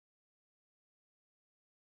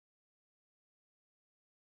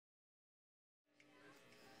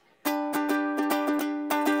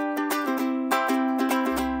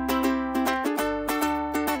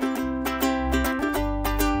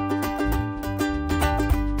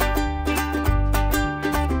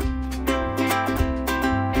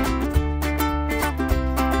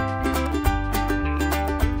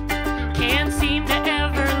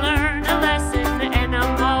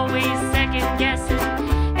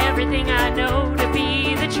everything I know to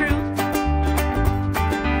be the truth.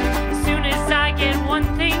 As soon as I get one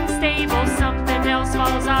thing stable, something else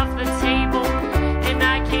falls off the table, and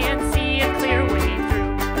I can't see a clear way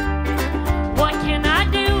through. What can I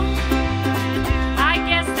do? I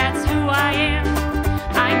guess that's who I am.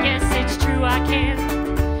 I guess it's true I can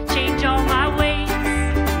change all my ways,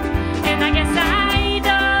 and I guess I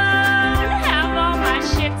don't have all my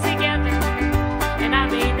shit together, and I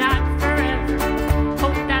may not forever.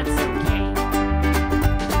 Hope that's okay.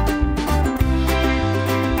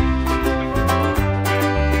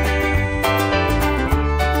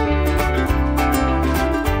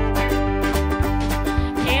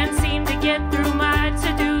 Can't seem to get through my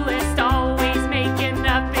to-do list, always making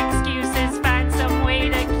up excuses, find some way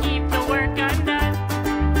to keep the work undone.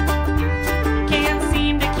 Can't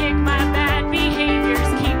seem to kick my bad behaviors,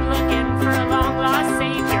 keep looking for a long-lost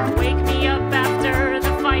savior, wake me up after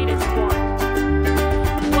the fight is won.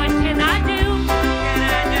 What can I do?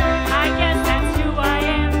 I guess that's who I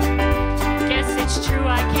am. Guess it's true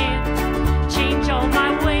I can't change all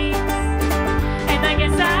my ways, and I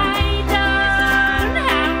guess I don't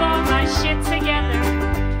have all my shit together,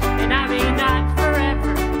 and I may not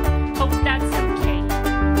forever. Hope that's okay.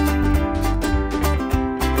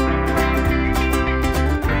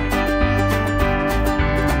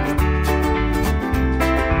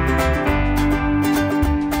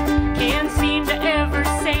 Can't seem to ever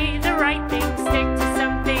say the right thing, stick to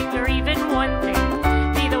something or even one thing,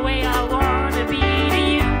 be the way I wanna be to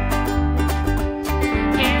you.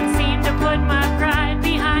 Can't seem to put my pride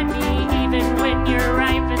behind me, even when you're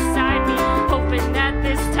right beside me, hoping that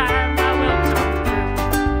this time I will come through.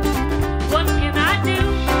 What can I do?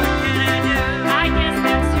 I guess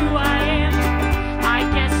that's who I am. I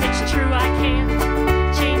guess it's true I can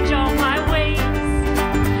change all my ways,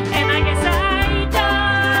 and I guess I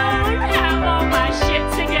don't have all my shit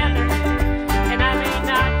together, and I may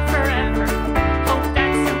not forever. Hope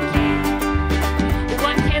that's okay.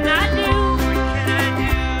 What can I do?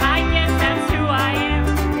 I guess that's who I am.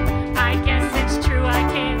 I guess it's true I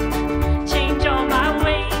can change all my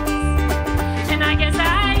ways, and I guess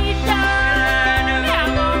I don't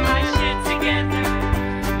have all my shit together,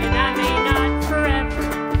 and I may not forever.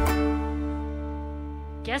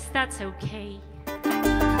 Guess that's okay.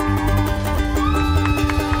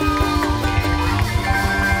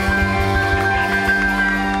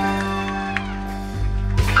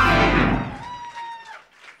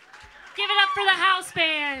 Give it up for the house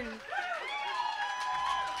band.